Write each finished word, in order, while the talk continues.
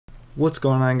What's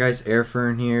going on, guys?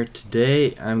 AirFern here.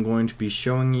 Today I'm going to be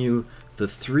showing you the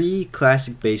 3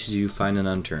 classic bases you find in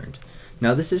Unturned.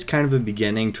 Now this is kind of a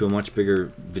beginning to a much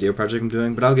bigger video project I'm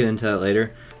doing, but I'll get into that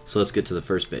later. So let's get to the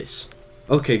first base.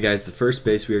 Okay guys, the first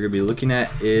base we are going to be looking at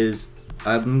is,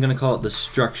 I'm going to call it the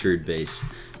structured base.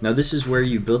 Now this is where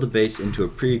you build a base into a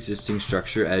pre-existing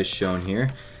structure as shown here.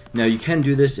 Now you can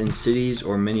do this in cities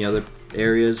or many other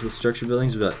areas with structured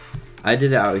buildings, but I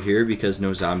did it out here because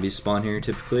no zombies spawn here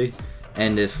typically,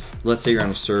 and if, let's say you're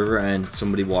on a server and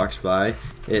somebody walks by,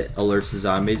 it alerts the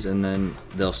zombies and then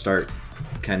they'll start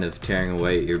kind of tearing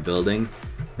away at your building,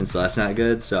 and so that's not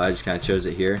good, so I just kind of chose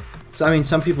it here. So I mean,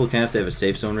 some people can if they have a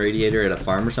safe zone radiator at a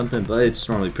farm or something, but it's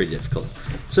normally pretty difficult.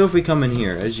 So if we come in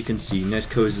here, as you can see, nice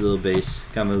cozy little base,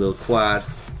 got my little quad.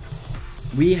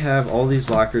 We have all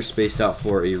these lockers spaced out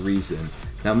for a reason.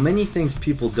 Now many things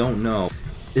people don't know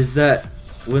is that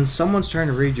when someone's trying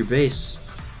to raid your base,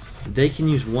 they can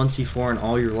use 1C4 in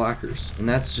all your lockers, and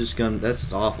that's just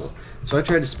awful. So I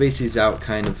tried to space these out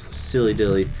kind of silly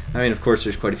dilly. I mean, of course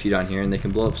there's quite a few down here and they can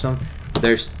blow up some.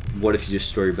 There's, what if you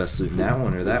just store your best loot in that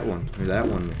one or that one or that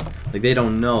one? Like, they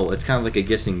don't know. It's kind of like a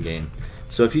guessing game.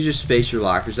 So if you just space your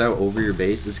lockers out over your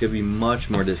base, it's going to be much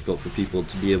more difficult for people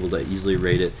to be able to easily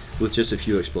raid it with just a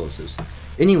few explosives.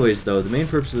 Anyways though, the main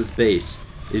purpose of this base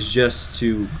is just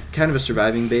to kind of a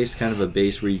surviving base, kind of a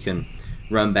base where you can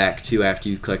run back to after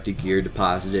you collected gear,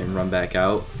 deposit it, and run back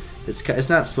out. It's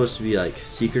not supposed to be like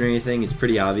secret or anything. It's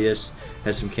pretty obvious.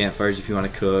 Has some campfires if you want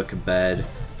to cook, a bed,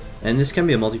 and this can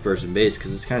be a multi-person base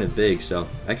because it's kind of big. So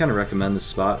I kind of recommend this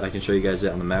spot. I can show you guys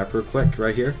it on the map real quick.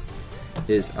 Right here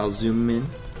I'll zoom in,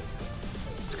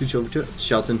 scooch over to it.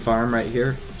 Shelton Farm right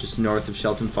here, just north of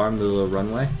Shelton Farm, the little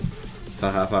runway. If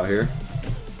I hop out here.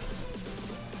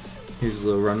 Here's a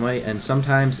little runway, and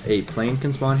sometimes a plane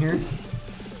can spawn here,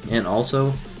 and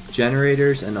also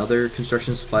generators and other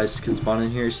construction supplies can spawn in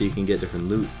here so you can get different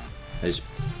loot. I just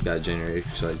got a generator,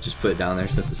 so I just put it down there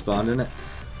since it spawned in it.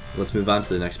 Let's move on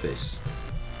to the next base.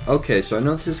 Okay, so I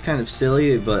know this is kind of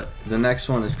silly, but the next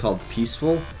one is called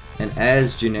Peaceful, and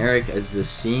as generic as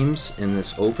this seems in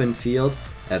this open field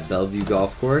at Bellevue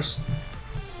Golf Course,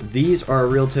 these are a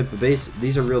real type of base.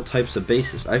 These are real types of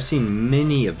bases. I've seen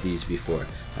many of these before.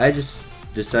 I just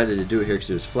decided to do it here because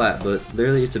it was flat, but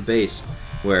literally it's a base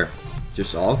where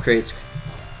just all crates,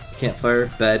 campfire,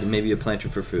 bed, and maybe a planter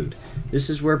for food. This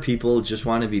is where people just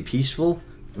want to be peaceful.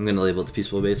 I'm going to label it the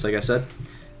peaceful base, like I said.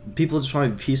 People just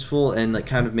want to be peaceful and like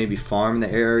kind of maybe farm the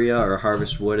area or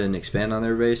harvest wood and expand on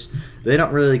their base. They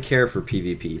don't really care for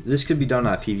PvP. This could be done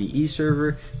on a PvE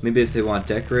server. Maybe if they want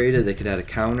decorated, they could add a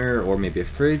counter or maybe a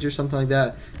fridge or something like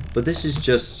that. But this is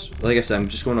just, like I said, I'm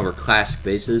just going over classic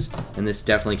bases, and this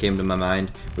definitely came to my mind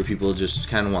where people just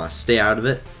kind of want to stay out of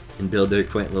it and build their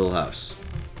quaint little house.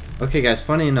 Okay guys,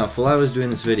 funny enough, while I was doing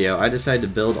this video, I decided to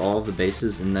build all of the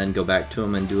bases and then go back to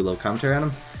them and do a little commentary on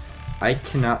them. I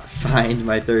cannot find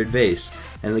my third base,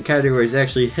 and the category is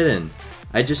actually hidden.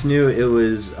 I just knew it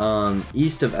was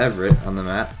east of Everett on the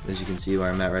map, as you can see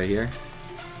where I'm at right here.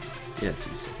 Yeah,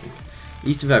 it's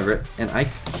east of Everett, and I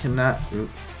cannot.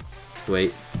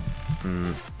 Wait.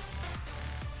 I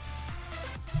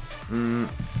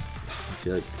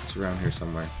feel like it's around here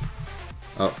somewhere.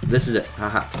 Oh, this is it.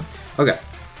 Haha. Okay.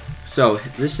 So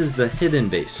this is the hidden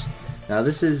base. Now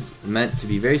this is meant to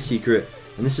be very secret.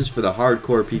 And this is for the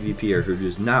hardcore PvPer who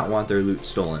does not want their loot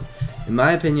stolen. In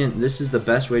my opinion, this is the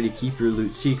best way to keep your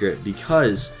loot secret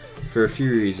because, for a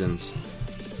few reasons,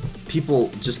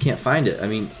 people just can't find it. I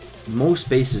mean, most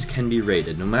bases can be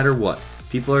raided, no matter what.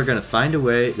 People are going to find a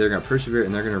way, they're going to persevere,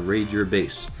 and they're going to raid your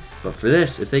base. But for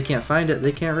this, if they can't find it,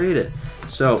 they can't raid it.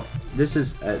 So, this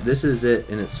is it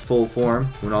in its full form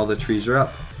when all the trees are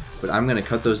up. But I'm going to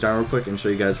cut those down real quick and show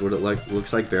you guys what it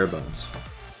looks like bare bones.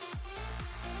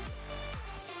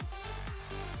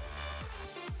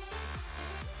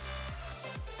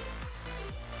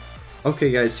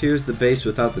 Okay guys, here's the base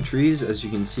without the trees. As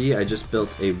you can see, I just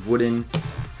built a wooden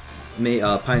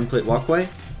pine plate walkway,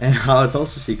 and how it's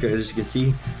also secret, as you can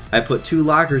see, I put 2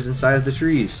 lockers inside of the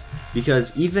trees,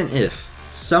 because even if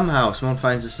somehow someone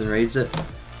finds this and raids it,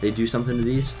 they do something to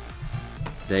these,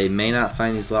 they may not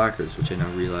find these lockers, which I now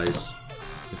realize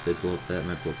if they blow up that, it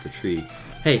might blow up the tree.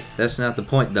 Hey, that's not the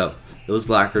point though. Those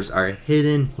lockers are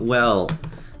hidden well.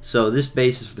 So this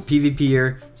base is for the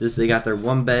PvPer, just they got their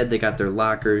one bed, they got their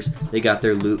lockers, they got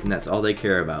their loot, and that's all they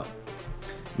care about.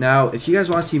 Now, if you guys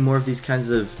want to see more of these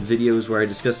kinds of videos where I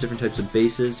discuss different types of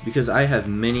bases, because I have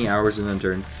many hours in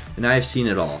Unturned, and I have seen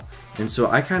it all. And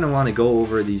so I kind of want to go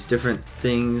over these different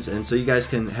things, and so you guys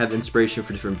can have inspiration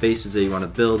for different bases that you want to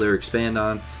build or expand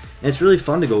on. And it's really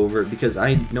fun to go over it because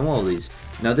I know all these.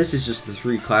 Now this is just the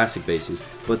 3 classic bases,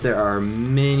 but there are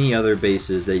many other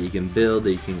bases that you can build,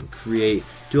 that you can create,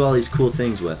 do all these cool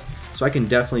things with. So I can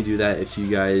definitely do that if you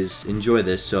guys enjoy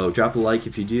this. So drop a like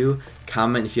if you do,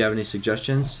 comment if you have any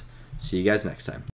suggestions. See you guys next time.